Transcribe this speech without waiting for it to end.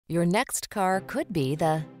Your next car could be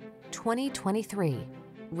the 2023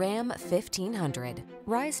 Ram 1500.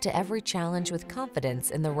 Rise to every challenge with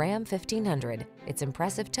confidence in the Ram 1500. Its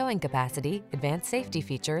impressive towing capacity, advanced safety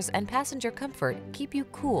features, and passenger comfort keep you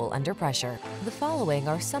cool under pressure. The following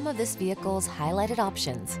are some of this vehicle's highlighted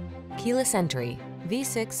options: keyless entry,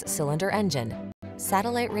 V6 cylinder engine,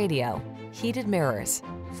 satellite radio, heated mirrors,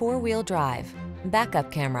 four-wheel drive,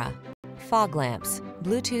 backup camera, fog lamps,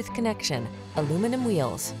 Bluetooth connection, aluminum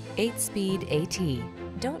wheels, 8-speed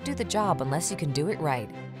AT. Don't do the job unless you can do it right.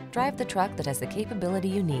 Drive the truck that has the capability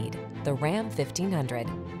you need, the Ram 1500.